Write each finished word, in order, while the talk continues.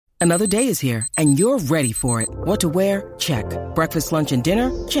Another day is here, and you're ready for it. What to wear? Check. Breakfast, lunch, and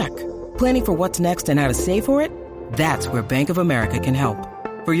dinner? Check. Planning for what's next and how to save for it? That's where Bank of America can help.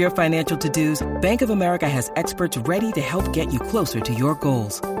 For your financial to-dos, Bank of America has experts ready to help get you closer to your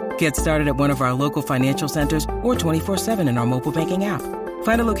goals. Get started at one of our local financial centers or 24/7 in our mobile banking app.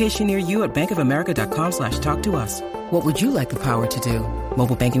 Find a location near you at bankofamerica.com/talktous. What would you like the power to do?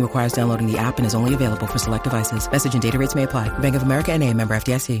 Mobile banking requires downloading the app and is only available for select devices. Message and data rates may apply. Bank of America NA, member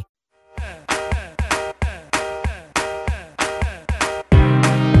FDIC.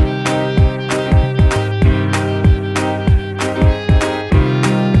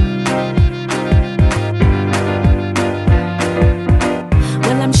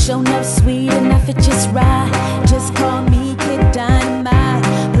 Shown up sweet enough, it just right. Just call me Kid Dynamite.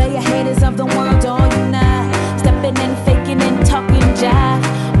 Player haters of the world all unite. Stepping and faking and talking jive.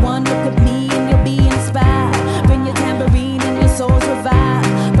 One look at me and you'll be inspired. Bring your tambourine and your souls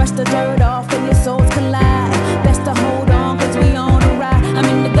revive. Brush the dirt off and your souls collide. Best to hold on cause we on a ride. I'm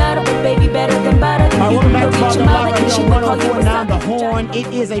in the gutter, but baby better than butter. Welcome back to Ball Don't Lie right here on 104.9 The Horn. It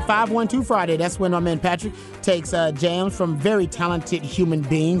is a 512 Friday. That's when my man Patrick takes jams from very talented human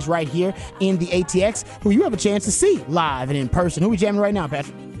beings right here in the ATX, who you have a chance to see live and in person. Who are we jamming right now,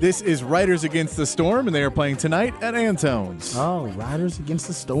 Patrick? This is Riders Against the Storm, and they are playing tonight at Antone's. Oh, Riders Against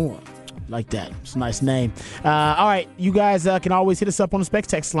the Storm. Like that. It's a nice name. All right. You guys can always hit us up on the Specs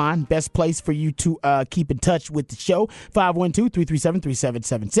text line. Best place for you to keep in touch with the show.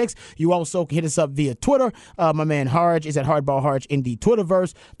 512-337-3776. You also can hit us up via Twitter. My man Harge is at Hardball Harge in the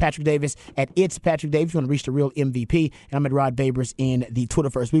Twitterverse. Patrick Davis at It's Patrick Davis. You want to reach the real MVP. And I'm at Rod Babers in the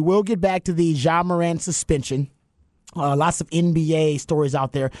Twitterverse. We will get back to the Ja Morant suspension. Lots of NBA stories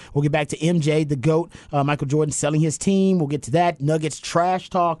out there. We'll get back to MJ, the GOAT, Michael Jordan selling his team. We'll get to that. Nuggets trash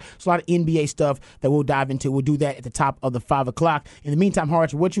talk. It's a lot of NBA stuff that we'll dive into. We'll do that at the top of the 5 o'clock. In the meantime,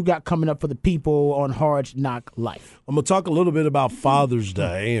 Harge, what you got coming up for the people on Harge Knock Life? I'm going to talk a little bit about Father's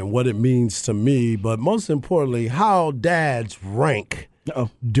Day and what it means to me, but most importantly, how dads rank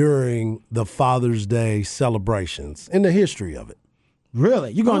during the Father's Day celebrations and the history of it.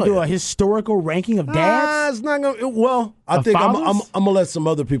 Really? You're going to do a historical ranking of dads? It's not gonna. Well, I think I'm going to let some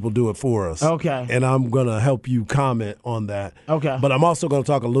other people do it for us. Okay. And I'm going to help you comment on that. Okay. But I'm also going to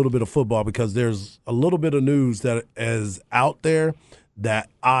talk a little bit of football because there's a little bit of news that is out there that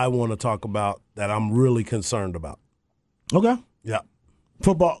I want to talk about that I'm really concerned about. Okay. Yeah.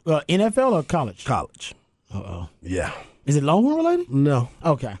 Football, NFL or college? College. Uh-oh. Yeah. Is it Longhorn related? No.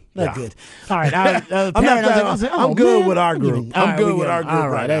 Okay. That's good. All right. I'm good with our group. I'm good with our group. All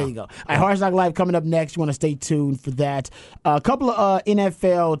right. There you go. All right. Hard Knock Live coming up next. You want to stay tuned for that. A couple of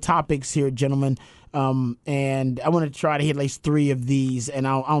NFL topics here, gentlemen. And I want to try to hit at least 3 of these, and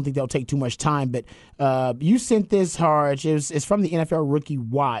I don't think they'll take too much time. But you sent this, Harge. It's from the NFL Rookie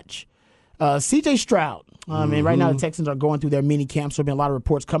Watch. C.J. Stroud. And right now the Texans are going through their mini camp, so there have been a lot of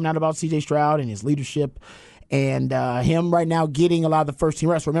reports coming out about C.J. Stroud and his leadership. And him right now getting a lot of the first-team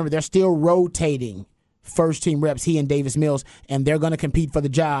reps. Remember, they're still rotating first-team reps, he and Davis Mills, and they're going to compete for the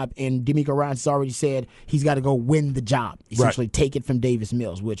job. And DeMeco Ryans has already said he's got to go win the job, essentially take it from Davis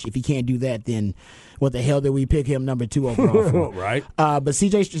Mills, which if he can't do that, then what the hell did we pick him number 2 overall for? Right. But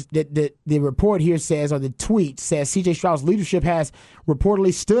C.J. The report here says, or the tweet says, C.J. Stroud's leadership has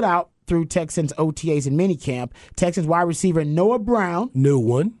reportedly stood out through Texans OTAs and minicamp. Texans wide receiver Noah Brown. New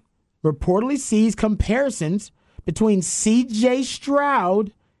one. Reportedly sees comparisons between C.J.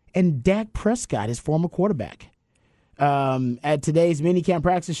 Stroud and Dak Prescott, his former quarterback. At today's minicamp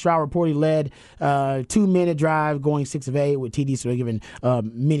practice, Stroud reportedly led 2-minute drive, going 6 of 8 with TD, so they're giving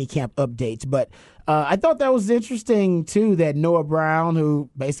minicamp updates. But I thought that was interesting, too, that Noah Brown, who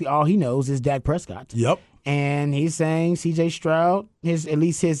basically all he knows is Dak Prescott. Yep. And he's saying C.J. Stroud,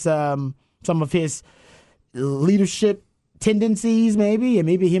 some of his leadership tendencies maybe, and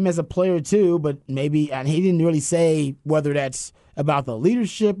maybe him as a player too, but maybe, and he didn't really say whether that's about the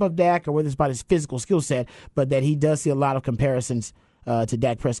leadership of Dak or whether it's about his physical skill set, but that he does see a lot of comparisons to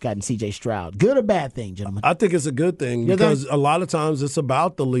Dak Prescott and C.J. Stroud. Good or bad thing, gentlemen? I think it's a good thing because a lot of times it's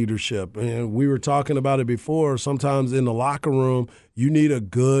about the leadership. And we were talking about it before. Sometimes in the locker room, you need a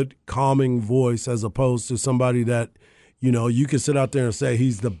good, calming voice as opposed to somebody that, you know, you can sit out there and say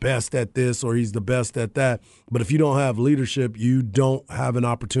he's the best at this or he's the best at that. But if you don't have leadership, you don't have an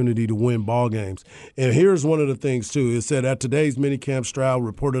opportunity to win ball games. And here's one of the things, too. It said at today's minicamp, Stroud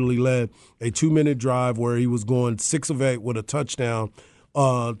reportedly led a 2-minute drive where he was going 6 of 8 with a touchdown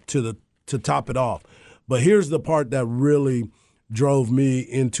to top it off. But here's the part that really drove me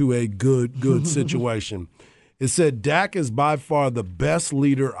into a good situation. It said Dak is by far the best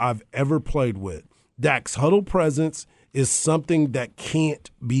leader I've ever played with. Dak's huddle presence is something that can't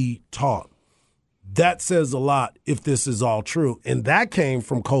be taught. That says a lot if this is all true. And that came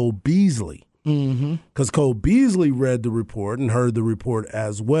from Cole Beasley. Because Cole Beasley read the report and heard the report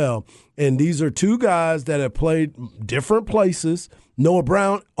as well. And these are two guys that have played different places. Noah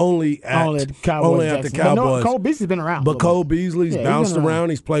Brown only at the Cowboys. No, Cole Beasley's been around. But Cole Beasley's bounced around.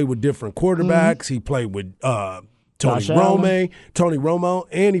 He's played with different quarterbacks. He played with Tony Romo,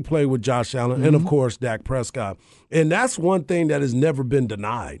 and he played with Josh Allen, and, of course, Dak Prescott. And that's one thing that has never been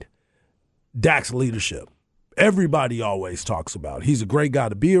denied. Dak's leadership. Everybody always talks about. He's a great guy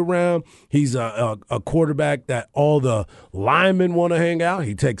to be around. He's a quarterback that all the linemen want to hang out.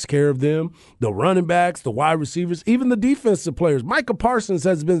 He takes care of them. The running backs, the wide receivers, even the defensive players. Micah Parsons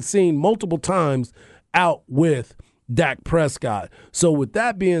has been seen multiple times out with Dak Prescott. So with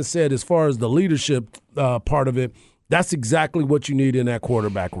that being said, as far as the leadership part of it, that's exactly what you need in that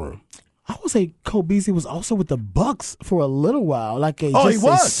quarterback room. I would say Cole Beasley was also with the Bucs for a little while, he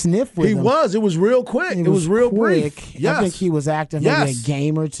was. Sniff with him. He was. It was real quick. It was real quick. brief. Yes. I think he was active maybe a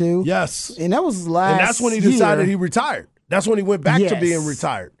game or two. Yes, and that was last. And that's when he decided he retired. That's when he went back to being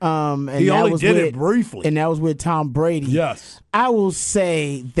retired. And he only did it briefly, and that was with Tom Brady. Yes, I will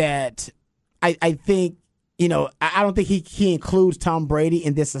say that I think. I don't think he includes Tom Brady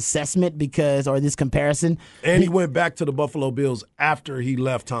in this assessment or this comparison. And he went back to the Buffalo Bills after he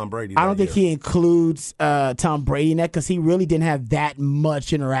left Tom Brady. I don't think he includes Tom Brady in that because he really didn't have that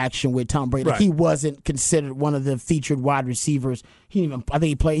much interaction with Tom Brady. Right. He wasn't considered one of the featured wide receivers. He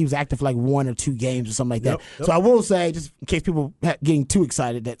was active for like 1 or 2 games or something like that. Yep. So I will say, just in case people getting too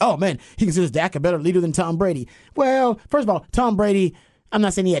excited that, oh man, he considers Dak a better leader than Tom Brady. Well, first of all, Tom Brady, I'm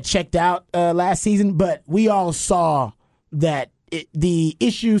not saying he had checked out last season, but we all saw that the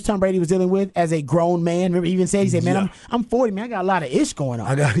issues Tom Brady was dealing with as a grown man. Remember, he even said, man, I'm 40, man. I got a lot of ish going on.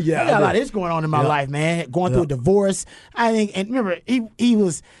 I got a lot of ish going on in my life, man. Going through a divorce. I think, and remember, he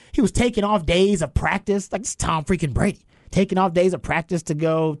was taking off days of practice. Like, it's Tom freaking Brady. Taking off days of practice to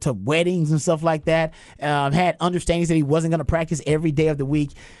go to weddings and stuff like that. Had understandings that he wasn't going to practice every day of the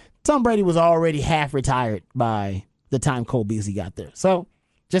week. Tom Brady was already half retired by the time Cole Beasley got there. So,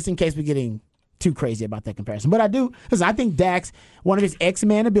 just in case we're getting too crazy about that comparison. But I think Dak's one of his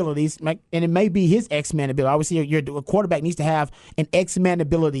X-Man abilities, and it may be his X-Man ability. Obviously, your quarterback needs to have an X-Man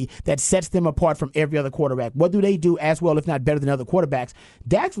ability that sets them apart from every other quarterback. What do they do as well, if not better than other quarterbacks?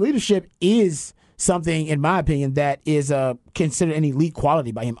 Dak's leadership is something, in my opinion, that is considered an elite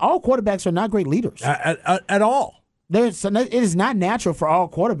quality by him. All quarterbacks are not great leaders. At all. It is not natural for all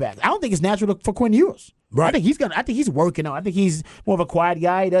quarterbacks. I don't think it's natural for Quinn Ewers. Right. I think he's working on. I think he's more of a quiet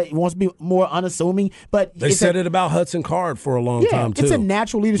guy that wants to be more unassuming. But they said it about Hudson Card for a long time too. It's a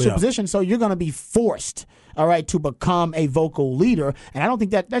natural leadership position, so you're going to be forced, all right, to become a vocal leader. And I don't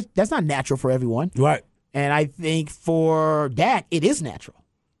think that's not natural for everyone. Right. And I think for Dak, it is natural.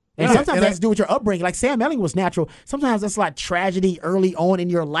 And sometimes that has to do with your upbringing. Like Sam Elling was natural. Sometimes that's like tragedy early on in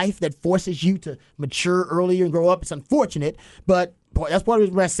your life that forces you to mature earlier and grow up. It's unfortunate, but that's part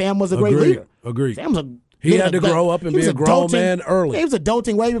of why Sam was a great leader. Agreed. He had to grow up and be a grown man early. He was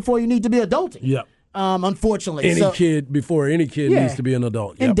adulting way before you need to be adulting. Yep. Unfortunately. Any kid needs to be an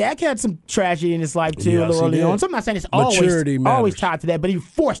adult. Yep. And Dak had some tragedy in his life, too, a little early on. So I'm not saying it's always tied to that, but he was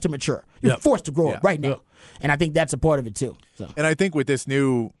forced to mature. He was forced to grow up right now. Yep. And I think that's a part of it, too. So. And I think with this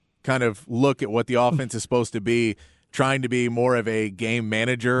new kind of look at what the offense is supposed to be, trying to be more of a game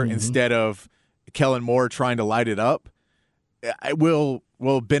manager instead of Kellen Moore trying to light it up, it will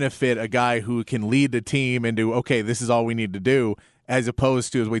benefit a guy who can lead the team into, okay, this is all we need to do, as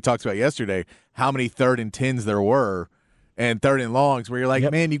opposed to, as we talked about yesterday, how many 3rd and 10s there were and 3rd and longs where you're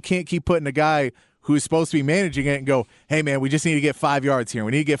like, man, you can't keep putting a guy who's supposed to be managing it and go, hey, man, we just need to get 5 yards here. We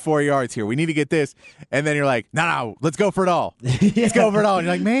need to get 4 yards here. We need to get this. And then you're like, no, let's go for it all. Let's go for it all. And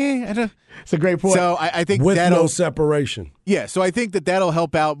you're like, man. It's a great point. So I think with no separation. Yeah, so I think that'll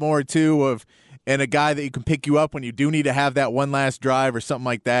help out more, too, and a guy that you can pick you up when you do need to have that one last drive or something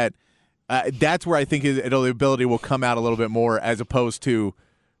like that. That's where I think his ability will come out a little bit more, as opposed to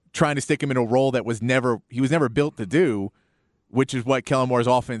trying to stick him in a role that he was never built to do, which is what Kellen Moore's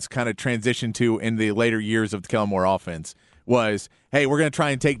offense kind of transitioned to in the later years of the Kellen Moore offense. Was, hey, we're going to try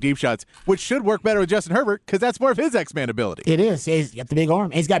and take deep shots, which should work better with Justin Herbert because that's more of his X-Man ability. It is. He's got the big arm.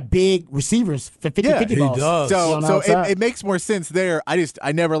 And he's got big receivers for 50-50 balls. He does. So it makes more sense there.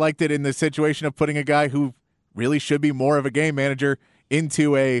 I never liked it in the situation of putting a guy who really should be more of a game manager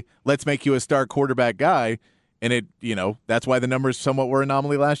into a let's make you a star quarterback guy. And that's why the numbers somewhat were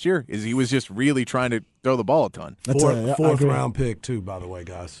anomaly last year, is he was just really trying to throw the ball a ton. Fourth round pick too, by the way,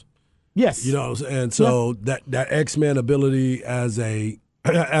 guys. Yes. And so that X-Man ability as a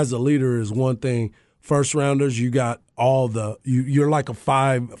leader is one thing, first rounders. You got all you're like a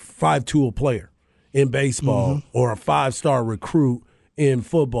five-tool player in baseball or a 5-star recruit in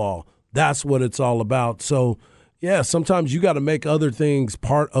football. That's what it's all about. So, yeah, sometimes you got to make other things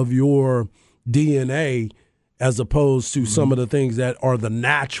part of your DNA as opposed to some of the things that are the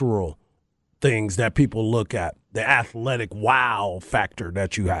natural things that people look at, the athletic wow factor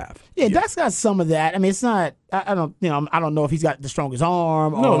that you have. Yeah, Dak's got some of that. I mean, it's not. I don't know if he's got the strongest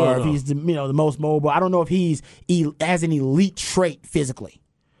arm or if he's the most mobile. I don't know if has an elite trait physically.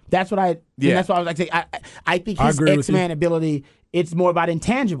 That's what that's why I was like, I think his X-Man ability. It's more about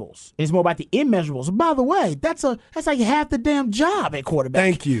intangibles. It's more about the immeasurables. By the way, that's like half the damn job at quarterback.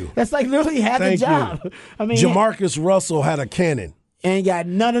 Thank you. That's like literally half the job. I mean, Jamarcus Russell had a cannon. And got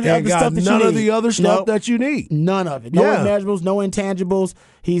none of the other stuff that you need. None of the other stuff that you need. None of it. No immeasurables, no intangibles.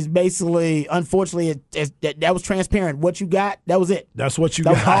 He's basically, unfortunately, that was transparent. What you got, that was it. That's what you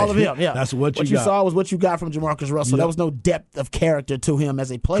got. That was all of him, yeah. That's what you got. What you saw was what you got from Jamarcus Russell. There was no depth of character to him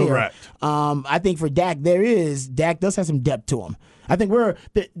as a player. Correct. I think for Dak, Dak does have some depth to him. I think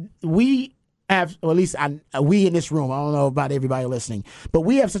we have, or at least we in this room, I don't know about everybody listening, but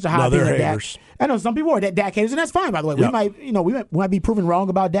we have such a high opinion of Dak. I know some people are Dak haters, and that's fine, by the way. Yep. We might be proven wrong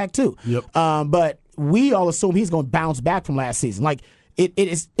about Dak too. Yep. But we all assume he's going to bounce back from last season. Like it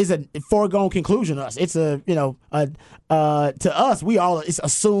is a foregone conclusion to us. It's to us, we all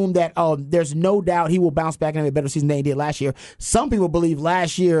assume that there's no doubt he will bounce back and have a better season than he did last year. Some people believe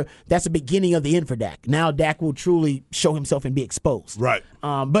last year that's the beginning of the end for Dak. Now Dak will truly show himself and be exposed. Right.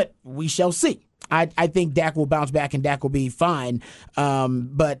 But we shall see. I think Dak will bounce back and Dak will be fine.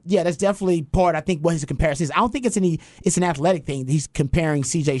 But yeah, that's definitely part. I think what his comparison is. I don't think it's an athletic thing. He's comparing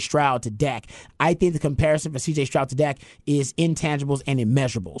C.J. Stroud to Dak. I think the comparison for C.J. Stroud to Dak is intangibles and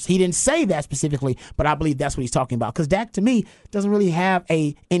immeasurables. He didn't say that specifically, but I believe that's what he's talking about. Because Dak, to me, doesn't really have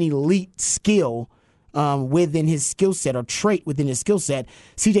an elite skill within his skill set or trait within his skill set.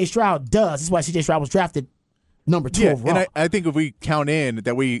 C.J. Stroud does. That's why C.J. Stroud was drafted number 2 overall. And I think if we count in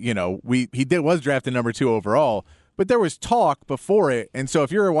that he was drafted number 2 overall, but there was talk before it. And so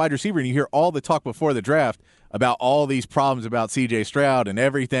if you're a wide receiver and you hear all the talk before the draft about all these problems about C.J. Stroud and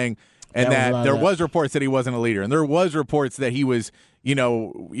everything, and that there was reports that he wasn't a leader, and there was reports that he was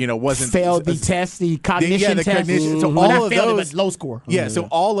wasn't failed the test, the cognition test. Cognition. So all all of those, low score. Yeah, so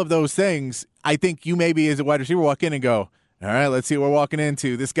all of those things, I think you maybe as a wide receiver walk in and go, all right, let's see what we're walking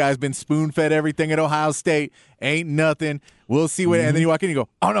into. This guy's been spoon-fed everything at Ohio State. Ain't nothing. We'll see what. And then you walk in and you go,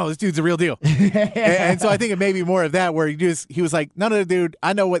 oh, no, this dude's a real deal. and so I think it may be more of that where he was like, no, dude,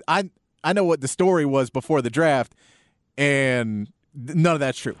 I know what the story was before the draft, and none of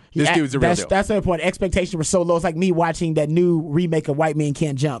that's true. This dude's a real deal. That's the point. Expectations were so low. It's like me watching that new remake of White Men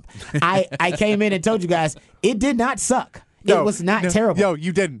Can't Jump. I came in and told you guys, it did not suck. It was not terrible. No,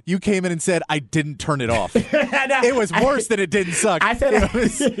 you didn't. You came in and said, I didn't turn it off. It was worse than it didn't suck. I said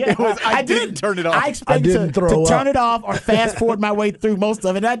I didn't turn it off. I expected to turn it off or fast forward my way through most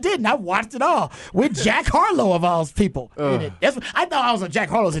of it, and I didn't. I watched it all with Jack Harlow of all people. I thought I was on Jack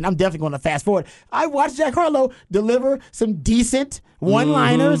Harlow's, and I'm definitely going to fast forward. I watched Jack Harlow deliver some decent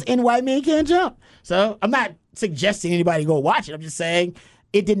one-liners in White Men Can't Jump. So I'm not suggesting anybody go watch it. I'm just saying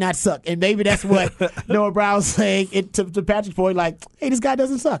it did not suck. And maybe that's what Noah Brown's saying to Patrick's point, like, hey, this guy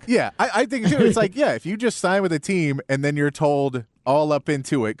doesn't suck. Yeah, I think, too. It's like, yeah, if you just sign with a team and then you're told all up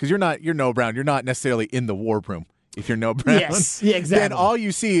into it, because you're Noah Brown. You're not necessarily in the war room if you're Noah Brown. Yes, yeah, exactly. Then all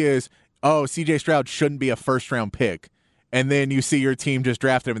you see is, C.J. Stroud shouldn't be a first-round pick. And then you see your team just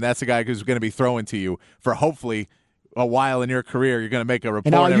drafted him, and that's the guy who's going to be throwing to you for hopefully a while in your career. You're going to make a report.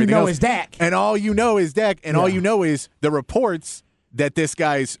 And all you know is Dak. And all you know is Dak. And all you know is the reports that this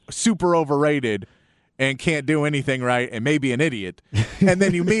guy's super overrated and can't do anything right and maybe an idiot. And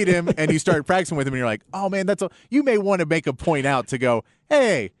then you meet him and you start practicing with him and you're like, oh, man, you may want to make a point out to go,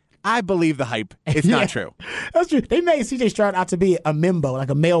 hey, I believe the hype. It's not true. That's true. They made C.J. Stroud out to be a mimbo, like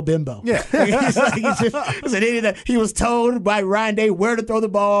a male bimbo. Yeah. He's an idiot. He was told by Ryan Day where to throw the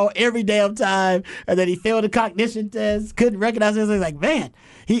ball every damn time, and then he failed the cognition test, couldn't recognize it. Like, man.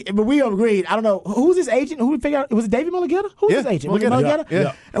 But we agreed. I don't know. Who's his agent? Who we figured out? Was it David Mulligetta? Who's his agent? Mulligetta.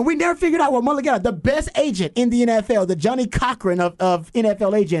 Yeah. And we never figured out what Mulligetta, the best agent in the NFL, the Johnny Cochran of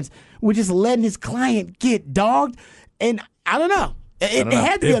NFL agents, was just letting his client get dogged. And I don't know. It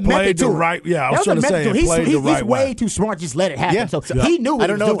had to be a method to it. Yeah, I was trying to say it played the right way. He's way too smart. Just let it happen. Yeah. So he knew what I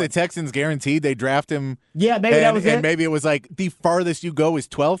don't know he if was the Texans guaranteed they draft him. Yeah, maybe that was it. And maybe it was like the farthest you go is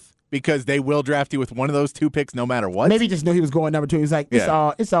 12th. because they will draft you with one of those 2 picks no matter what. Maybe he just knew he was going number 2. He was like, it's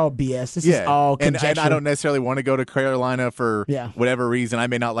all BS. This is all conjecture. And I don't necessarily want to go to Carolina for whatever reason. I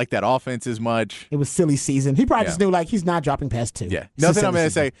may not like that offense as much. It was silly season. He probably just knew, like, he's not dropping past 2. Yeah. Nothing I'm going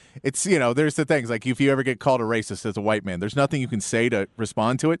to say. It's, there's the things, like, if you ever get called a racist as a white man, there's nothing you can say to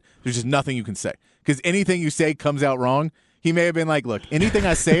respond to it. There's just nothing you can say. Because anything you say comes out wrong. He may have been like, look, anything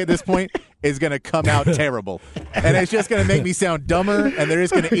I say at this point is going to come out terrible. And it's just going to make me sound dumber, and they're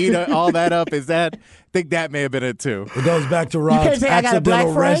just going to eat all that up. I think that may have been it, too. It goes back to Rob's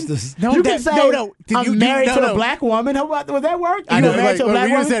accidental racist. You can say, I'm married to a black woman. How about, would that work? I know. Married to a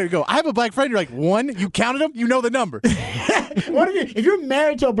black woman? Go, I have a black friend. You're like, 1? You counted them? You know the number. If you're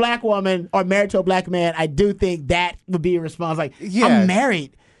married to a black woman or married to a black man, I do think that would be a response. Like, I'm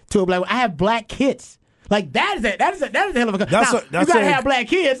married to a black woman. I have black kids. Like, that is a hell of a. You gotta have black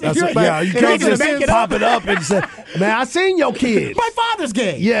kids. You can't just pop it up and say, "Man, I seen your kids." My father's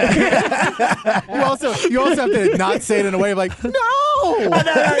gay. Yeah. you also have to not say it in a way of like, no.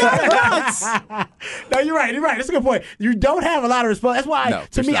 No, you're right. That's a good point. You don't have a lot of response. That's why,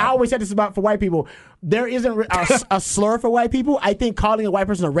 to me, I always said this about for white people. There isn't a slur for white people. I think calling a white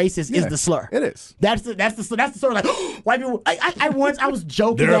person a racist is the slur. It is. That's the slur. Like, white people. I was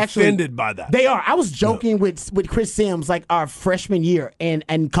joking. They're actually offended by that. They are. I was joking with Chris Sims like our freshman year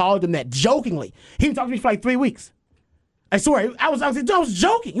and called him that jokingly. He didn't talk to me for like 3 weeks. I swear, I was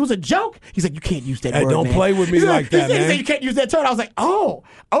joking. It was a joke. He's like, you can't use that word, don't man. play with me like that, man. He said, you can't use that term. I was like, oh,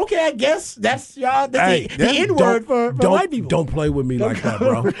 okay, I guess that's the N-word for white people. Don't play with me like that,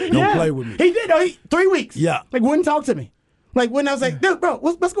 bro. Don't play with me. He did, 3 weeks. Yeah. Like, wouldn't talk to me. Like, when I was like, dude, bro,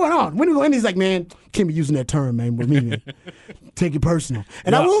 what's going on? When are we going? He's like, man, can't be using that term, man, with me, man. Take it personal.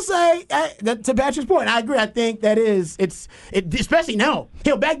 And I will say, to Patrick's point, I agree. I think that especially now.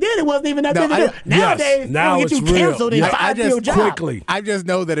 Back then, it wasn't even that big a deal. Nowadays, now get you canceled in 5-year job. Quickly. I just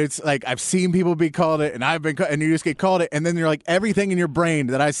know that it's like I've seen people be called it, and and you just get called it, and then you're like, everything in your brain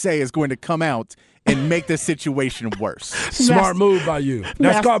that I say is going to come out and make the situation worse. Smart move by you.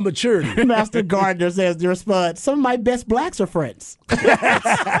 That's called maturity. Master Gardner says the response, some of my best blacks are friends.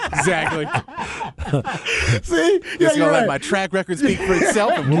 Exactly. See? Just going to let my track record speak for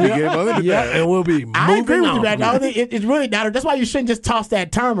itself, and we'll be getting and we'll be moving I agree with on. you, man. I think it's really not. That's why you shouldn't just toss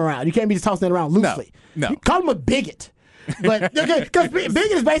that term around. You can't be just tossing it around loosely. No. You call him a bigot. But because bigot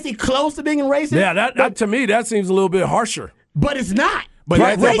is basically close to being racist. Yeah, that to me, that seems a little bit harsher. But it's not. But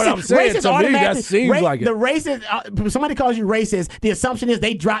I'm saying, to me, that seems like it. The racist, somebody calls you racist, the assumption is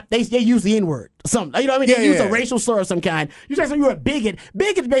they use the N-word. You know what I mean? They use a racial slur of some kind. You say you're a bigot.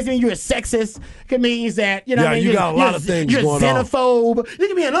 Bigot basically means you're a sexist. It means that, you know what I mean? You got a lot of things going on. You're a xenophobe. You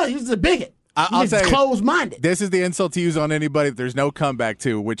can be another. You're just a bigot. I'll say closed-minded. This is the insult to use on anybody that there's no comeback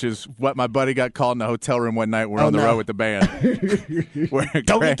to, which is what my buddy got called in the hotel room one night. We're on the road with the band.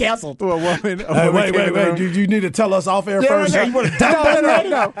 Don't get canceled. A woman wait. You need to tell us off air first. You want to dump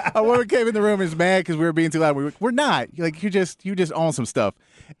No. A woman came in the room and was mad because we were being too loud. We're not. Like, you just own some stuff.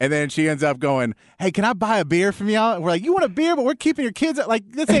 And then she ends up going, hey, can I buy a beer from y'all? And we're like, you want a beer, but we're keeping your kids. Like,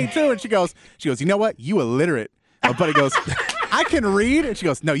 this ain't true. And she goes, you know what? You illiterate. My buddy goes, I can read. And she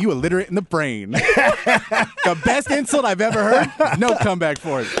goes, no, you illiterate in the brain. The best insult I've ever heard. No comeback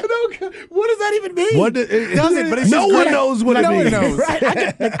for it. What does that even mean? It doesn't, but it's no just one great. knows what it means. Knows.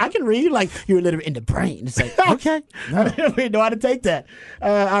 Right? I can read like you're illiterate in the brain. It's like, okay. We know how to take that.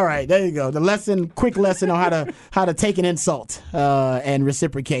 All right, there you go. The quick lesson on how to take an insult and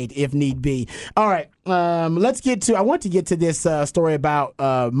reciprocate if need be. All right. I want to get to this story about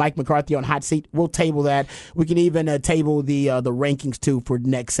Mike McCarthy on Hot Seat. We'll table that. We can even table the rankings too for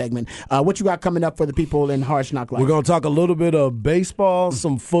next segment. What you got coming up for the people in Hard Knock Life? We're going to talk a little bit of baseball,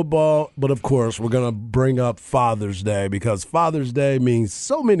 some football, but of course we're going to bring up Father's Day because Father's Day means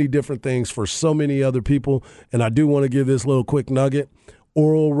so many different things for so many other people. And I do want to give this little quick nugget.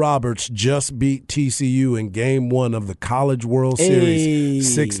 Oral Roberts just beat TCU in Game 1 of the College World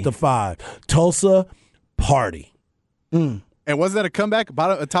Series, 6-5. Tulsa, party. And was that a comeback? Top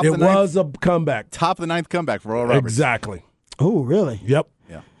of the ninth? It was a comeback. Top of the ninth comeback for Oral Roberts. Exactly. Oh, really? Yep.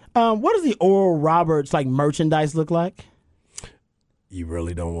 Yeah. What does the Oral Roberts merchandise look like? You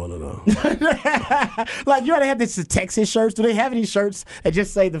really don't want to know. Like, you already have this Texas shirts. Do they have any shirts that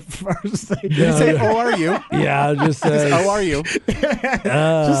just say the first thing? Yeah, say, "Oh, are you?" Yeah, just say, "Oh, are you?"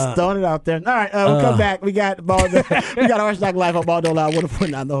 Just throwing it out there. All right, we'll come back. We got Hard Knock Live on Ball Don't Lie. What a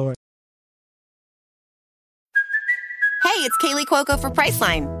putting on the horn. Hey, it's Kaylee Cuoco for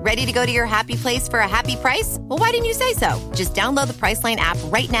Priceline. Ready to go to your happy place for a happy price? Well, why didn't you say so? Just download the Priceline app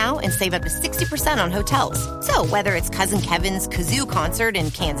right now and save up to 60% on hotels. So whether it's Cousin Kevin's Kazoo Concert in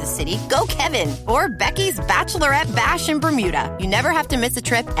Kansas City, go Kevin, or Becky's Bachelorette Bash in Bermuda, you never have to miss a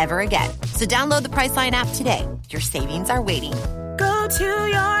trip ever again. So download the Priceline app today. Your savings are waiting. Go to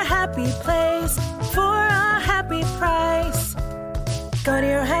your happy place for a happy price. Go to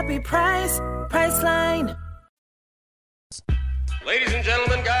your happy price, Priceline. Ladies and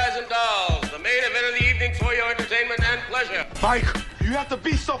gentlemen, guys and dolls, the main event of the evening for your entertainment and pleasure. Mike, you have to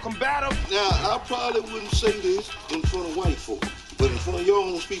be so combative. Now, I probably wouldn't say this in front of white folk, but in front of y'all, I'm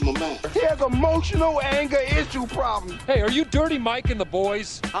gonna speak my mind. He has emotional anger issue problem. Hey, are you Dirty Mike and the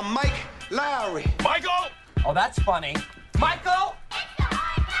boys? I'm Mike Lowry. Michael! Oh, that's funny. Michael!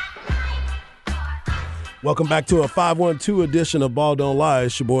 Welcome back to a 512 edition of Ball Don't Lie.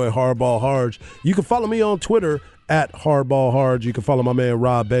 It's your boy Hardball Harge. You can follow me on Twitter at Hardball Harge. You can follow my man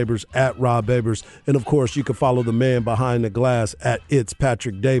Rob Babers at Rob Babers. And, of course, you can follow the man behind the glass at It's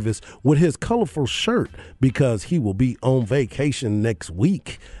Patrick Davis with his colorful shirt because he will be on vacation next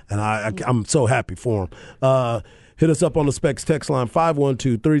week. And I'm so happy for him. Hit us up on the Specs text line,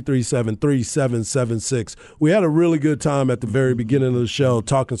 512-337-3776. We had a really good time at the very beginning of the show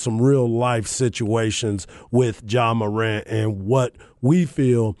talking some real-life situations with Ja Morant and what we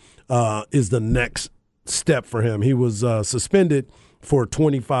feel is the next step for him. He was suspended for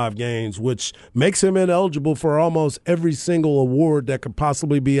 25 games, which makes him ineligible for almost every single award that could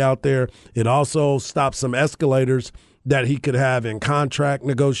possibly be out there. It also stops some escalators that he could have in contract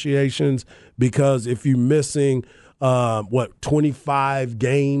negotiations because if you're missing 25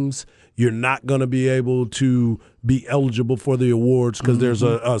 games, you're not going to be able to be eligible for the awards because there's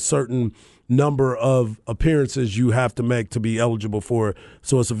a certain number of appearances you have to make to be eligible for it.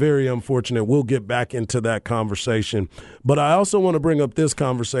 So it's very unfortunate. We'll get back into that conversation. But I also want to bring up this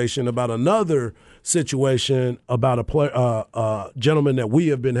conversation about another situation about a gentleman that we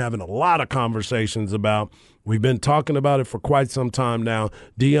have been having a lot of conversations about. We've been talking about it for quite some time now.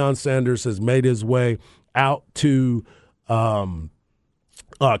 Deion Sanders has made his way out to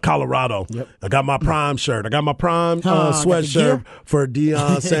Colorado. Yep. I got my Prime shirt. I got my Prime sweatshirt for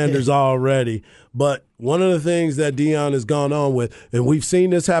Deion Sanders already. But one of the things that Deion has gone on with, and we've seen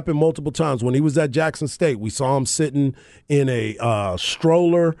this happen multiple times. When he was at Jackson State, we saw him sitting in a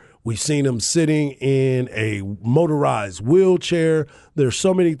stroller. We've seen him sitting in a motorized wheelchair. There's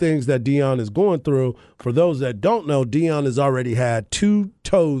so many things that Deion is going through. For those that don't know, Deion has already had 2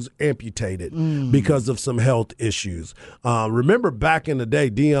 toes amputated because of some health issues. Remember back in the day,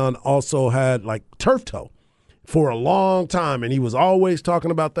 Deion also had like turf toe for a long time, and he was always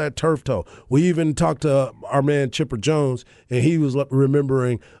talking about that turf toe. We even talked to our man Chipper Jones, and he was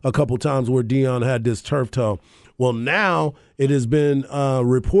remembering a couple times where Deion had this turf toe. Well, now it has been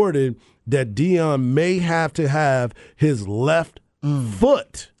reported that Deion may have to have his left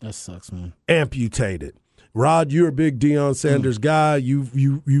foot that sucks, man. amputated. Rod, you're a big Deion Sanders guy. You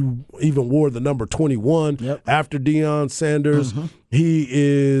even wore the number 21 after Deion Sanders. He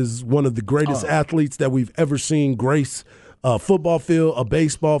is one of the greatest athletes that we've ever seen grace a football field, a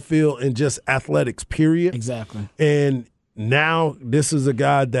baseball field, and just athletics, period. Exactly. And now this is a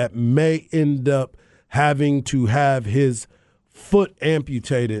guy that may end up having to have his foot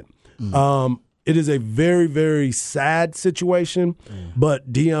amputated. It is a very, very sad situation,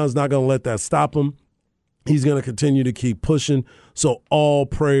 but Deion's not going to let that stop him. He's going to continue to keep pushing. So all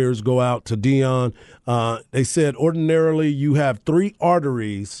prayers go out to Deion. They said ordinarily you have 3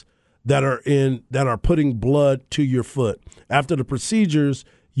 arteries that are putting blood to your foot. After the procedures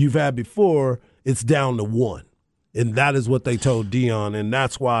you've had before, it's down to 1. And that is what they told Deion, and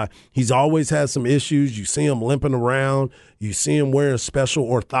that's why he's always had some issues. You see him limping around. You see him wearing special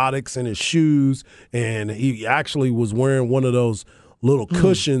orthotics in his shoes, and he actually was wearing one of those little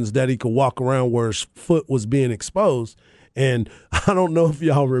cushions that he could walk around where his foot was being exposed. And I don't know if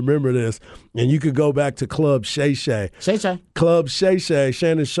y'all remember this, and you could go back to Club Shay Shay. Club Shay Shay,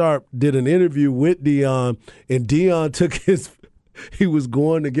 Shannon Sharp did an interview with Deion, and Deion took he was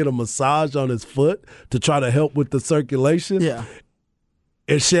going to get a massage on his foot to try to help with the circulation. Yeah.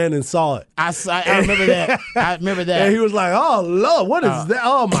 And Shannon saw it. I remember that. I remember that. And he was like, oh, Lord, what is that?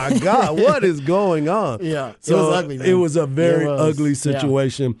 Oh, my God, what is going on? Yeah, so it was ugly, man. It was a very ugly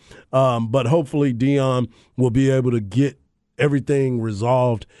situation. Yeah. But hopefully Deion will be able to get everything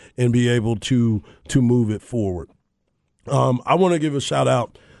resolved and be able to move it forward. I want to give a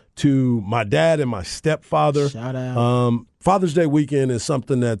shout-out to my dad and my stepfather. Shout out. Father's Day weekend is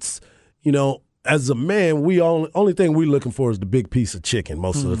something that's, as a man, we only thing we looking for is the big piece of chicken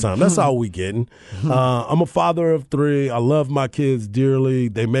most of the time. That's all we getting. I'm a father of 3. I love my kids dearly.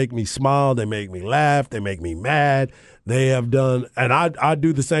 They make me smile. They make me laugh. They make me mad. They have done, and I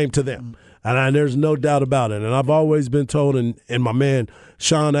do the same to them. And there's no doubt about it. And I've always been told, and my man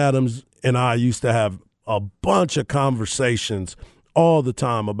Sean Adams and I used to have a bunch of conversations all the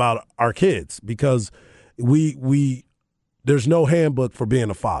time about our kids because we there's no handbook for being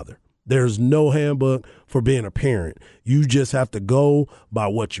a father. There's no handbook for being a parent. You just have to go by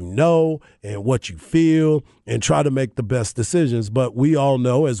what you know and what you feel and try to make the best decisions. But we all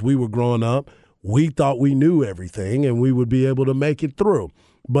know as we were growing up, we thought we knew everything and we would be able to make it through.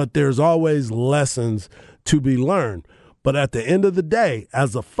 But there's always lessons to be learned. But at the end of the day,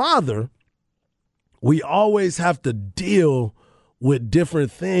 as a father, we always have to deal with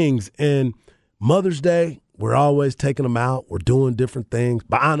different things. And Mother's Day, we're always taking them out. We're doing different things,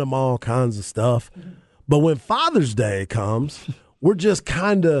 buying them all kinds of stuff. But when Father's Day comes, we're just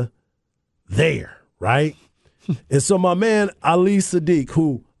kind of there, right? And so my man, Ali Sadiq,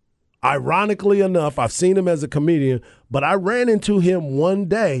 who ironically enough, I've seen him as a comedian, but I ran into him one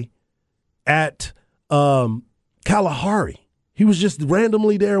day at Kalahari. He was just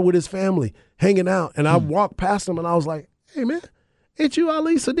randomly there with his family, hanging out. And I walked past him, and I was like, hey, man, ain't you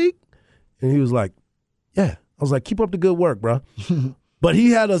Ali Sadiq? And he was like, yeah. I was like, keep up the good work, bro. But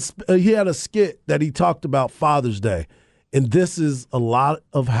he had a skit that he talked about Father's Day. And this is a lot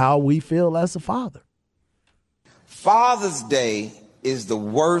of how we feel as a father. Father's Day is the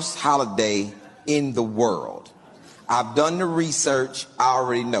worst holiday in the world. I've done the research. I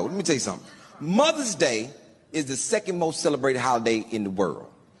already know. Let me tell you something. Mother's Day is the second most celebrated holiday in the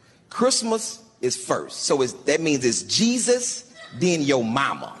world. Christmas is first. So that means it's Jesus, then your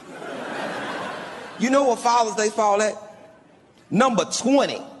mama. You know what Father's Day fall at? Number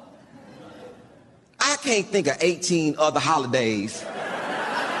 20. I can't think of 18 other holidays.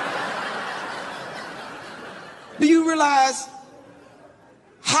 Do you realize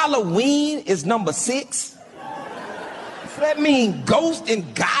Halloween is number 6? Does that mean ghosts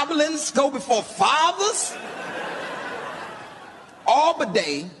and goblins go before fathers? Arbor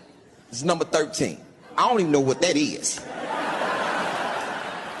Day is number 13. I don't even know what that is.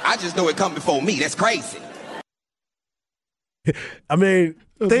 I just know it come before me. That's crazy. I mean,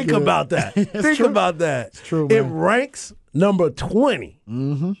 think about that. Think about that. It's true, man. It ranks number 20.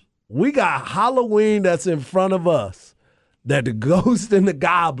 Mm-hmm. We got Halloween that's in front of us that the ghosts and the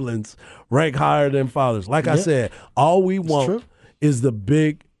goblins rank higher than fathers. Like I said, all we want is the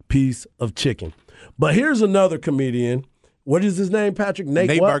big piece of chicken. But here's another comedian. What is his name, Patrick?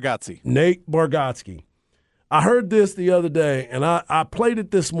 Nate Bargatze. Nate Bargatze. I heard this the other day, and I played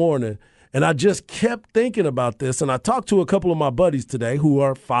it this morning, and I just kept thinking about this. And I talked to a couple of my buddies today who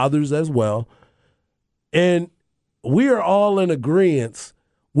are fathers as well, and we are all in agreement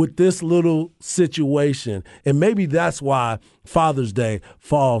with this little situation. And maybe that's why Father's Day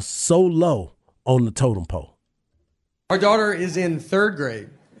falls so low on the totem pole. Our daughter is in 3rd grade,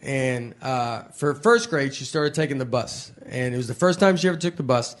 and for 1st grade, she started taking the bus. And it was the first time she ever took the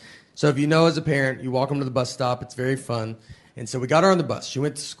bus. So if you know as a parent, you walk them to the bus stop. It's very fun. And so we got her on the bus. She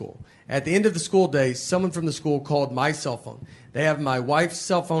went to school. At the end of the school day, someone from the school called my cell phone. They have my wife's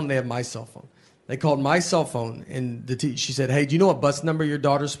cell phone. They have my cell phone. They called my cell phone, and she said, hey, do you know what bus number your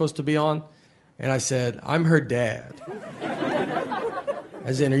daughter's supposed to be on? And I said, I'm her dad.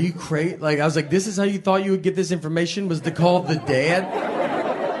 As in, are you crazy? I was like, this is how you thought you would get this information, was to call the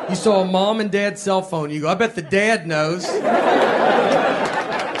dad? You saw a mom and dad's cell phone. You go, I bet the dad knows.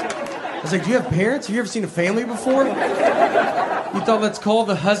 I was like, do you have parents? Have you ever seen a family before? You thought, let's call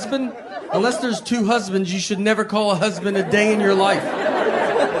the husband? Unless there's 2 husbands, you should never call a husband a day in your life.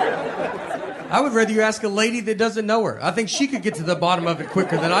 I would rather you ask a lady that doesn't know her. I think she could get to the bottom of it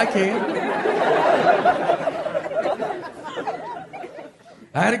quicker than I can.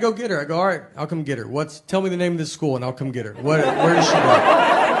 I had to go get her. I go, all right, I'll come get her. Tell me the name of this school and I'll come get her. Where does she go?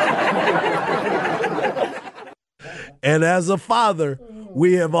 And as a father,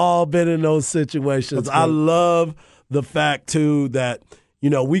 we have all been in those situations. I love the fact, too, that,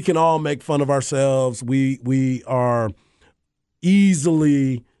 we can all make fun of ourselves. We are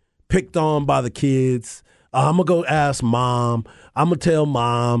easily picked on by the kids. I'm going to go ask mom. I'm going to tell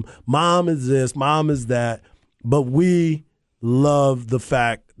mom. Mom is this. Mom is that. But we love the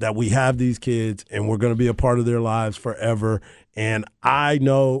fact that we have these kids and we're going to be a part of their lives forever. And I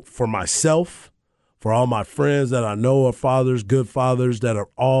know for myself, for all my friends that I know are fathers, good fathers that are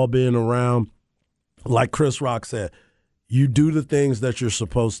all being around, like Chris Rock said, you do the things that you're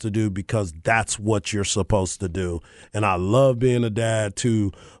supposed to do because that's what you're supposed to do. And I love being a dad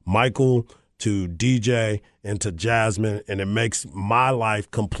to Michael, to DJ and to Jasmine, and it makes my life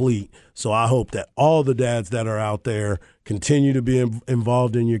complete. So I hope that all the dads that are out there continue to be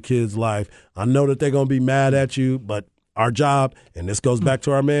involved in your kids' life. I know that they're going to be mad at you, but our job, and this goes back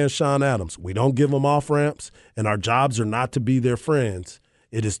to our man Sean Adams, we don't give them off-ramps, and our jobs are not to be their friends.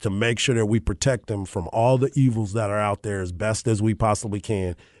 It is to make sure that we protect them from all the evils that are out there as best as we possibly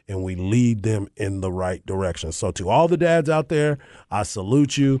can, and we lead them in the right direction. So to all the dads out there, I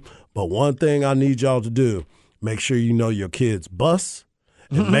salute you. But one thing I need y'all to do, make sure you know your kids' bus,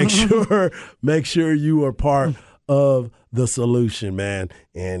 and make sure you are part of the solution, man.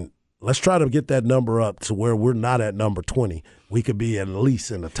 And let's try to get that number up to where we're not at number 20. We could be at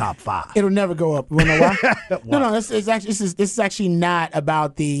least in the top 5. It'll never go up. You wanna know why? No. This is actually not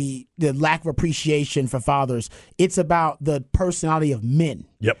about the lack of appreciation for fathers. It's about the personality of men.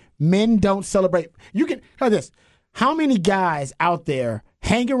 Yep. Men don't celebrate. You can hear this. How many guys out there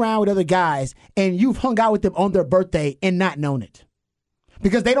hang around with other guys and you've hung out with them on their birthday and not known it?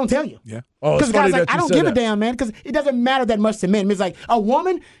 Because they don't tell you. Yeah. Oh, because guys like, I don't give a damn, man, because it doesn't matter that much to men. It's like a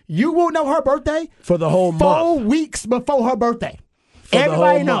woman, you will know her birthday for the whole month. 4 weeks before her birthday.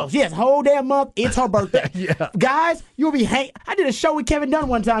 Everybody knows. Yes, whole damn month, it's her birthday. Yeah. Guys, you'll be I did a show with Kevin Dunn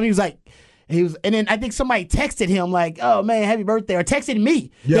one time. And then I think somebody texted him like, "Oh man, happy birthday," or texted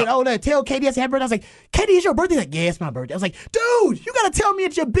me. Yeah. That, tell Katie I said happy birthday. I was like, "Katie, it's your birthday?" He's like, "Yeah, it's my birthday." I was like, "Dude, you gotta tell me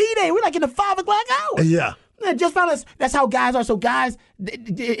it's your B-day. We're like in the 5 o'clock hour." Yeah. Just found us. That's how guys are. So guys,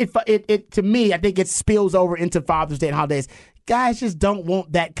 it to me, I think it spills over into Father's Day and holidays. Guys just don't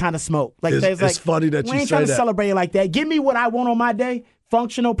want that kind of smoke. Like it's funny that you say that. We ain't trying to celebrate it like that. Give me what I want on my day.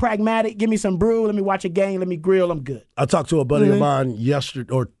 Functional, pragmatic. Give me some brew. Let me watch a game. Let me grill. I'm good. I talked to a buddy of mine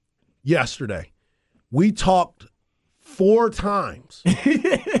yesterday. We talked 4 times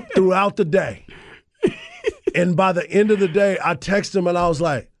throughout the day. And by the end of the day, I texted him and I was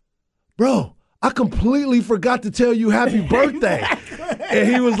like, "Bro, I completely forgot to tell you happy birthday." And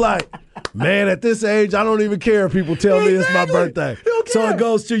he was like, "Man, at this age, I don't even care if people tell me it's my birthday." So it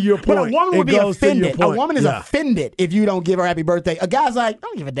goes to your point. But a woman would be offended. A woman is Yeah. offended if you don't give her happy birthday. A guy's like, "I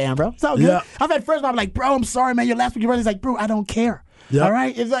don't give a damn, bro. It's all good." Yeah. I've had friends where I'm like, "Bro, I'm sorry, man. Your last week your birthday." He's like, "Bro, I don't care." Yep. All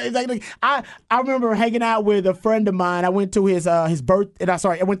right. It's like I remember hanging out with a friend of mine. I went to his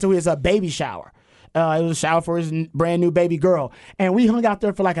baby shower. It was a shower for his brand new baby girl. And we hung out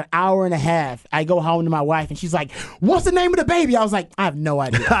there for like an hour and a half. I go home to my wife, and she's like, "What's the name of the baby?" I was like, "I have no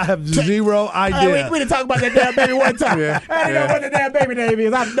idea." I have zero idea. We didn't talk about that damn baby one time. Yeah. I didn't know what the damn baby name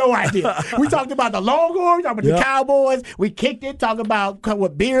is. I have no idea. We talked about the Longhorns, we talked about the Cowboys. We kicked it, talked about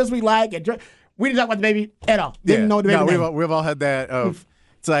what beers we like. And we didn't talk about the baby at all. Didn't know the baby name. We've all had that of,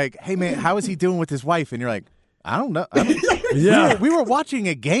 it's like, "Hey, man, how is he doing with his wife?" And you're like, "I don't know." Yeah. We were watching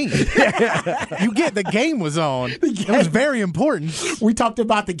a game. You get the game was on. It was very important. We talked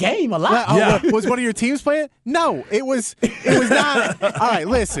about the game a lot. Was one of your teams playing? No, it was not. All right,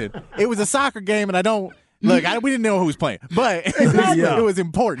 listen. It was a soccer game, and I don't look. We didn't know who was playing, but it was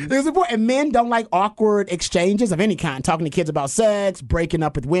important. It was important. And men don't like awkward exchanges of any kind. Talking to kids about sex, breaking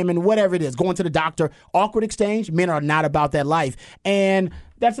up with women, whatever it is, going to the doctor. Awkward exchange. Men are not about that life. And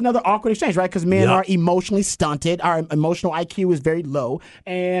that's another awkward exchange, right? Because men are emotionally stunted. Our emotional IQ is very low.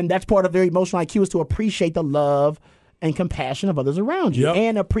 And that's part of their emotional IQ is to appreciate the love and compassion of others around you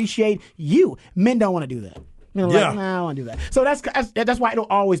and appreciate you. Men don't want to do that. Men are like, "Nah, I don't want to do that." So that's why it'll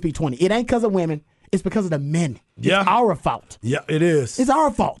always be 20. It ain't because of women. It's because of the men. It's our fault. Yeah, it is. It's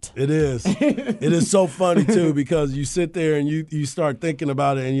our fault. It is. It is so funny, too, because you sit there and you start thinking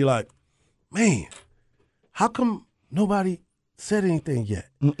about it and you're like, "Man, how come nobody said anything yet?"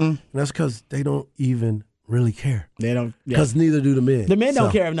 And that's because they don't even really care. They don't. Because neither do the men. The men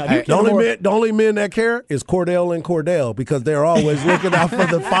don't care enough. The only men that care is Cordell and Cordell because they're always looking out for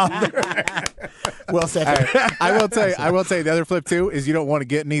the father. Well said. I will tell you the other flip too is you don't want to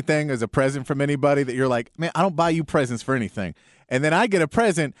get anything as a present from anybody that you're like, "Man, I don't buy you presents for anything." And then I get a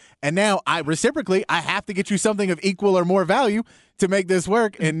present, and now I have to get you something of equal or more value to make this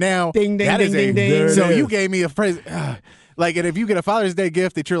work. And now ding, ding, ding, ding, ding. So you gave me a present. Like, and if you get a Father's Day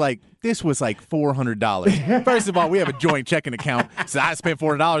gift that you're like, "This was like $400. First of all, we have a joint checking account, so I spent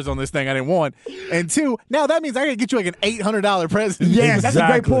 $400 on this thing I didn't want. And 2, now that means I got to get you like an $800 present. Yes, that's a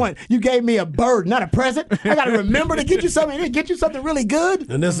great point. You gave me a bird, not a present. I got to remember to get you something. Get you something really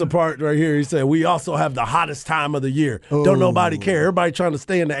good. And this is the part right here. He said, "We also have the hottest time of the year. Don't nobody care. Everybody trying to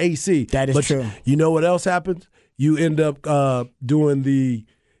stay in the AC." That is true. You know what else happens? You end up doing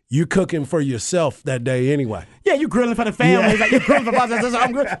you cooking for yourself that day anyway. Yeah, you're grilling for the family. Yeah. It's like, you're grilling for Father's Day. So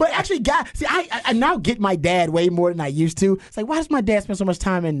I'm grilling. But actually, I now get my dad way more than I used to. It's like, why does my dad spend so much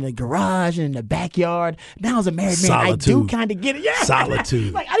time in the garage and in the backyard? Now as a married man, I do kind of get it. Yeah.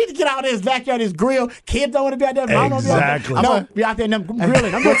 Solitude. Like, I need to get out of this backyard, this grill. Kids don't want to be out there. Mom don't Exactly. I'm going to be out there and I'm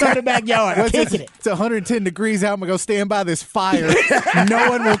grilling. I'm going to the backyard. I'm kicking it. It's 110 degrees out. I'm going to go stand by this fire. No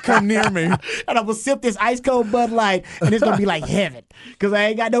one will come near me. And I'm going to sip this ice cold Bud Light, and it's going to be like heaven. Because I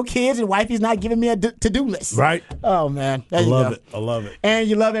ain't got no kids, and wifey's not giving me a to-do list. Right. Oh, man. There I you love go. it. I love it. And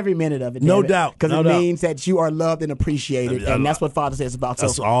you love every minute of it. No doubt. Because No it doubt. means that you are loved and appreciated, and that's what Father's Day is about.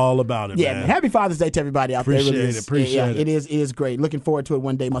 That's so, all about it, yeah, man. Happy Father's Day to everybody out there. It really is. Appreciate it. It is great. Looking forward to it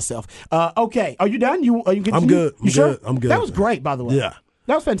one day myself. Okay. Are you done? Are you I'm good. You sure? I'm good. That was great, by the way. Yeah.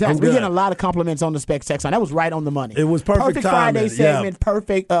 That was fantastic. I'm We're good. getting a lot of compliments on the Specs text line. That was right on the money. It was perfect Friday timing, segment, yeah.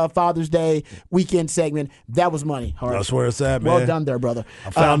 perfect Father's Day weekend segment. That was money. Hard. That's where it's at, man. Well done there, brother. I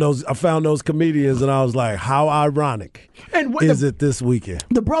found those comedians, and I was like, how ironic is it this weekend?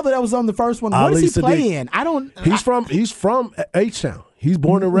 The brother that was on the first one, what Ali does he play Sadiq. in? I don't. He's from H-Town. He's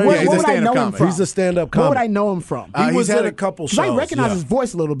born and raised. What would I know him from? He's a stand-up comic. What would I know him from? He was in a couple shows. I recognize his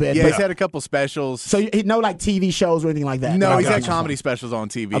voice a little bit. Yeah, but he's had a couple specials. So you know, like TV shows or anything like that? No, Okay. he's had comedy specials on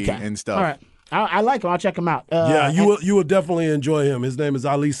TV and stuff. All right. I like him. I'll check him out. Yeah, you will definitely enjoy him. His name is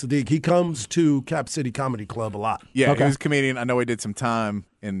Ali Sadiq. He comes to Cap City Comedy Club a lot. Yeah, he's a comedian. I know he did some time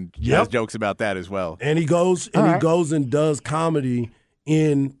and has jokes about that as well. And he goes and does comedy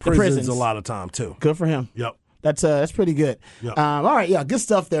in prisons a lot of time too. Good for him. Yep. That's pretty good. Yep. All right, yeah, good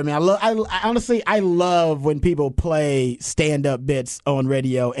stuff there, man. I honestly love when people play stand-up bits on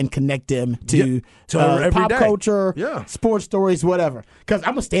radio and connect them to pop culture, sports stories, whatever. Because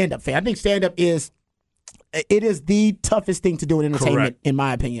I'm a stand-up fan. I think stand-up is the toughest thing to do in entertainment, in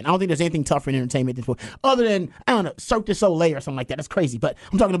my opinion. I don't think there's anything tougher in entertainment than other than, I don't know, Cirque du Soleil or something like that. That's crazy. But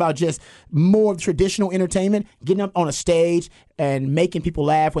I'm talking about just more traditional entertainment, getting up on a stage and making people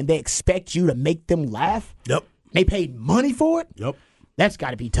laugh when they expect you to make them laugh. Yep. They paid money for it. Yep. That's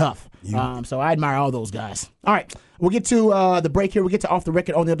got to be tough. So I admire all those guys. All right. We'll get to the break here. We'll get to Off the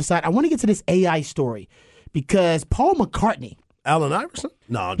Record on the other side. I want to get to this AI story because Paul McCartney. Allen Iverson?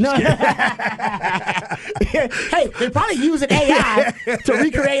 No, I'm just kidding. Hey, they're probably using AI to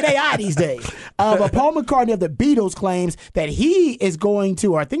recreate AI these days. But Paul McCartney of the Beatles claims that he is going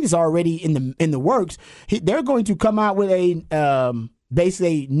to, or I think it's already in the works. They're going to come out with a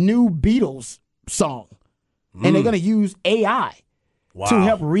basically new Beatles song, and they're going to use AI to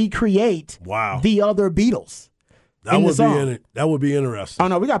help recreate the other Beatles. That would be interesting. Oh,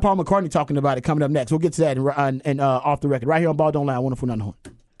 no, we got Paul McCartney talking about it coming up next. We'll get to that and Off the Record right here on Ball Don't Lie. Wonderful None Horn.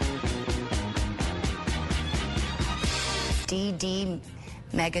 DD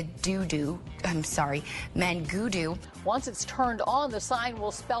Mega Doo-Doo. I'm sorry, Mangudu. Once it's turned on, the sign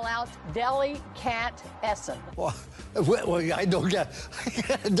will spell out Deli Cat Essen. Well, I don't get.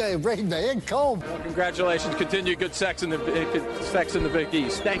 They bring the income. Well, congratulations. Continue good sex in the Big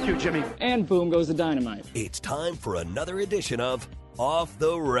East. Thank you, Jimmy. And boom goes the dynamite. It's time for another edition of Off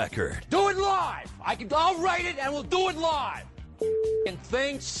the Record. Do it live. I'll write it and we'll do it live. And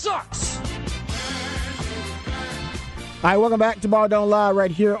thing sucks. All right, welcome back to Ball Don't Lie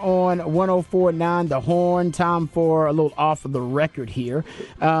right here on 104.9 The Horn. Time for a little Off of the Record here.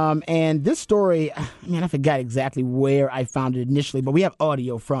 And this story, man, I forgot exactly where I found it initially, but we have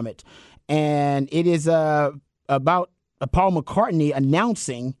audio from it. And it is about Paul McCartney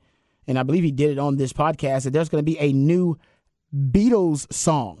announcing, and I believe he did it on this podcast, that there's going to be a new Beatles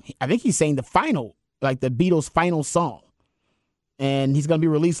song. I think he's saying the Beatles' final song. And he's going to be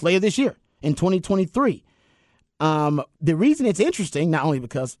released later this year in 2023. The reason it's interesting, not only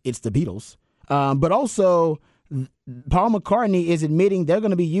because it's the Beatles, but also Paul McCartney is admitting they're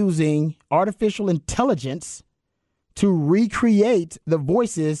going to be using artificial intelligence to recreate the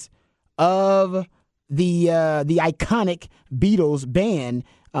voices of the iconic Beatles band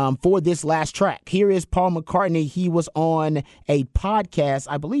for this last track. Here is Paul McCartney. He was on a podcast.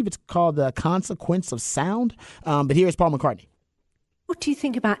 I believe it's called The Consequence of Sound. But here is Paul McCartney. What do you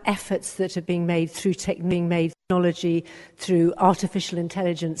think about efforts that are being made through technology, through artificial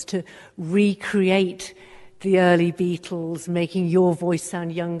intelligence to recreate the early Beatles, making your voice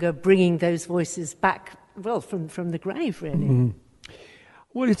sound younger, bringing those voices back, well, from the grave, really? Mm-hmm.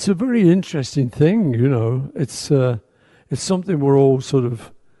 Well, it's a very interesting thing, you know. It's something we're all sort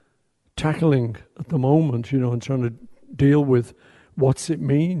of tackling at the moment, you know, and trying to deal with what's it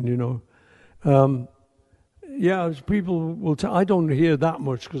mean, you know. Yeah, as people will I don't hear that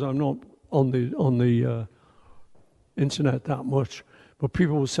much because I'm not on the internet that much. But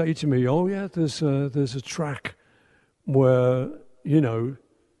people will say to me, "Oh yeah, there's a track where, you know,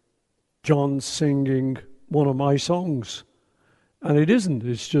 John's singing one of my songs. And it isn't.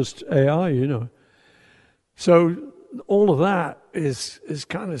 It's just AI, you know. So all of that is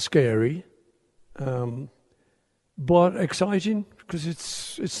kind of scary, but exciting because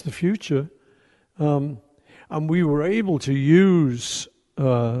it's the future. And we were able to use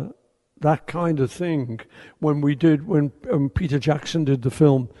that kind of thing when Peter Jackson did the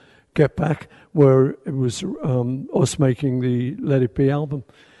film Get Back, where it was us making the Let It Be album.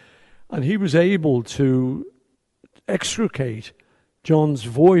 And he was able to extricate John's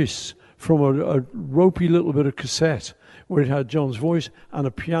voice from a ropey little bit of cassette where it had John's voice and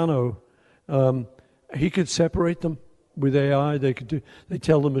a piano. He could separate them with AI. They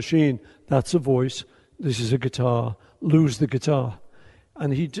tell the machine, that's a voice, this is a guitar, lose the guitar.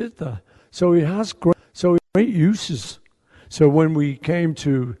 And he did that. So he has great uses. So when we came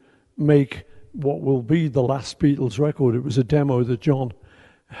to make what will be the last Beatles record, it was a demo that John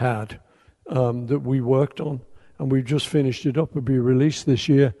had that we worked on, and we've just finished it up. It'll be released this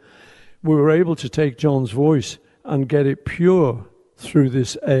year. We were able to take John's voice and get it pure through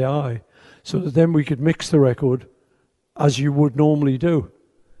this AI, so that then we could mix the record as you would normally do,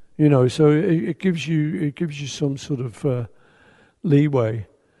 you know. So it gives you some sort of leeway.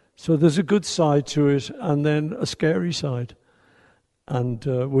 So there's a good side to it, and then a scary side, and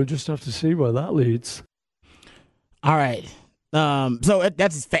we'll just have to see where that leads. All right. So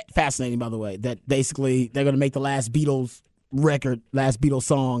that's fascinating, by the way, that basically they're going to make the last Beatles record, last Beatles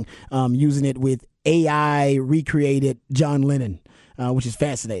song, using it with AI recreated John Lennon, which is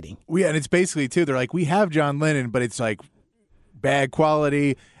fascinating. Yeah, and it's basically, too, they're like, we have John Lennon, but it's like bad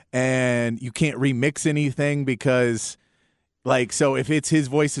quality, and you can't remix anything because, like, so if it's his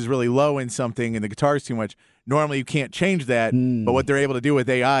voice is really low in something and the guitar's too much, normally you can't change that. But what they're able to do with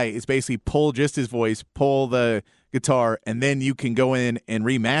AI is basically pull just his voice, pull the guitar, and then you can go in and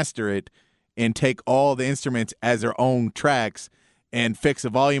remaster it and take all the instruments as their own tracks and fix the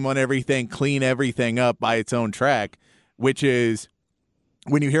volume on everything, clean everything up by its own track, which is,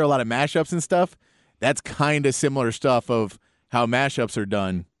 when you hear a lot of mashups and stuff, that's kind of similar stuff of how mashups are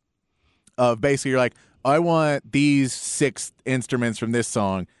done. Of basically, you're like, I want these 6 instruments from this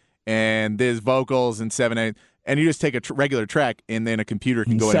song, and there's vocals and 7/8, and you just take a regular track, and then a computer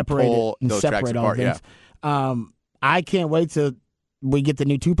can go in and pull those tracks apart. Yeah. I can't wait till we get the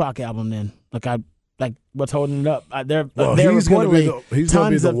new Tupac album. Then, like what's holding it up? He's going to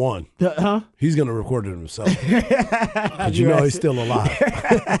be the one. Huh? He's going to record it himself. But you know he's still alive.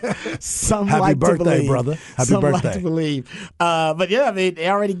 Happy birthday, brother. Happy birthday. Like to believe. But yeah, I mean, they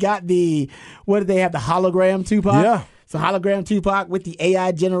already got what did they have? The hologram Tupac? Yeah. So hologram Tupac with the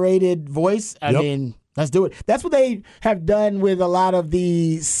AI generated voice. I mean, let's do it. That's what they have done with a lot of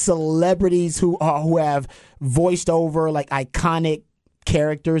the celebrities who have voiced over like iconic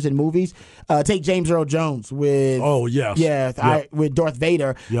characters in movies. Take James Earl Jones with with Darth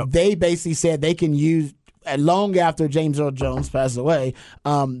Vader. They basically said they can use, long after James Earl Jones passed away,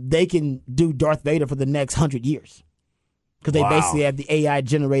 they can do Darth Vader for the next 100 years because they basically have the AI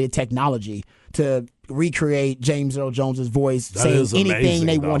generated technology to recreate James Earl Jones's voice, saying anything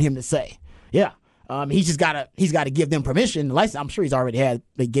they want him to say. Yeah. He's got to give them permission. I'm sure he's already had.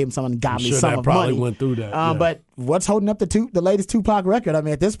 They gave him some ungodly sum of money. Probably went through that. But what's holding up the latest Tupac record? I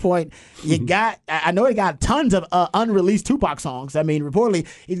mean, at this point, I know he got tons of unreleased Tupac songs. I mean, reportedly,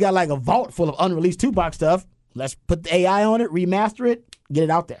 he's got like a vault full of unreleased Tupac stuff. Let's put the AI on it, remaster it, get it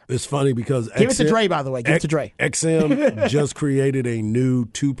out there. It's funny because give it to Dre, by the way. Give it to Dre. XM just created a new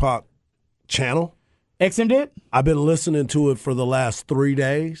Tupac channel. XM did? I've been listening to it for the last 3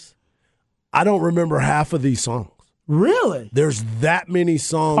 days. I don't remember half of these songs. Really? There's that many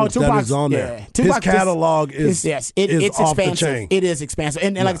songs that is on there. His catalog is off expansive. The chain. It is expansive.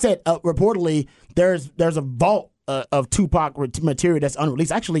 And like I said, reportedly, there's a vault of Tupac material that's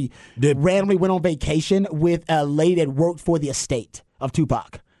unreleased. I actually randomly went on vacation with a lady that worked for the estate of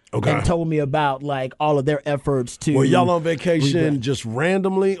Tupac. Okay. And told me about like all of their efforts to. Were y'all on vacation just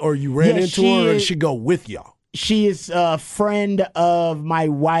randomly, or you ran into her, or did she go with y'all? She is a friend of my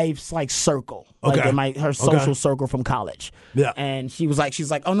wife's like circle, like her social circle from college. Yeah, and she's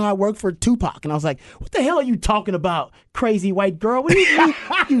like, oh no, I work for Tupac, and I was like, what the hell are you talking about, crazy white girl? What do you mean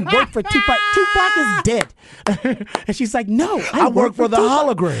you work for Tupac? Tupac is dead. And she's like, no, I work for the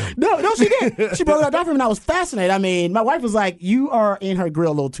hologram. No, she did. She broke it down for me, and I was fascinated. I mean, my wife was like, you are in her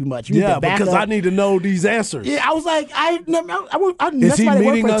grill a little too much. Because I need to know these answers. Yeah, I was like, is he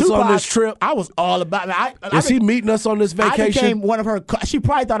meeting us on this trip? I was all about it. Is he meeting us on this vacation? I became one of her. She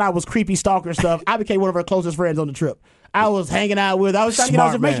probably thought I was creepy stalker stuff. I became one of her closest friends on the trip. I was hanging out with. I was trying to get all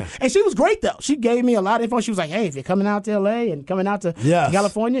this information. And she was great, though. She gave me a lot of info. She was like, hey, if you're coming out to L.A. and coming out to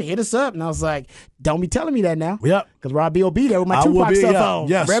California, hit us up. And I was like, don't be telling me that now. Yep. Because Robbie will be there with my Tupac stuff on.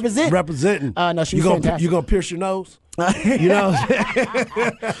 Yes. Representing. No, she was fantastic. You going to pierce your nose? You know?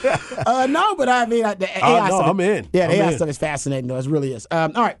 No, but I mean, the AI stuff. I'm in. Yeah, the AI stuff is fascinating, though. It really is. All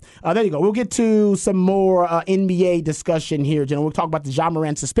right. There you go. We'll get to some more NBA discussion here, gentlemen. We'll talk about the Ja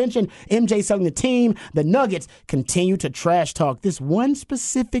Morant suspension, MJ selling the team. The Nuggets continue to trash talk this one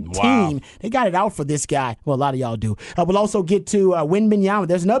specific team. They got it out for this guy. Well, a lot of y'all do. We'll also get to Wembanyama.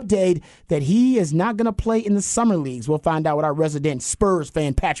 There's an update that he is not going to play in the summer leagues. We'll find out what our resident Spurs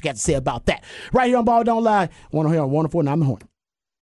fan Patrick has to say about that. Right here on Ball Don't Lie. Want to hear on 104.9 The Horn.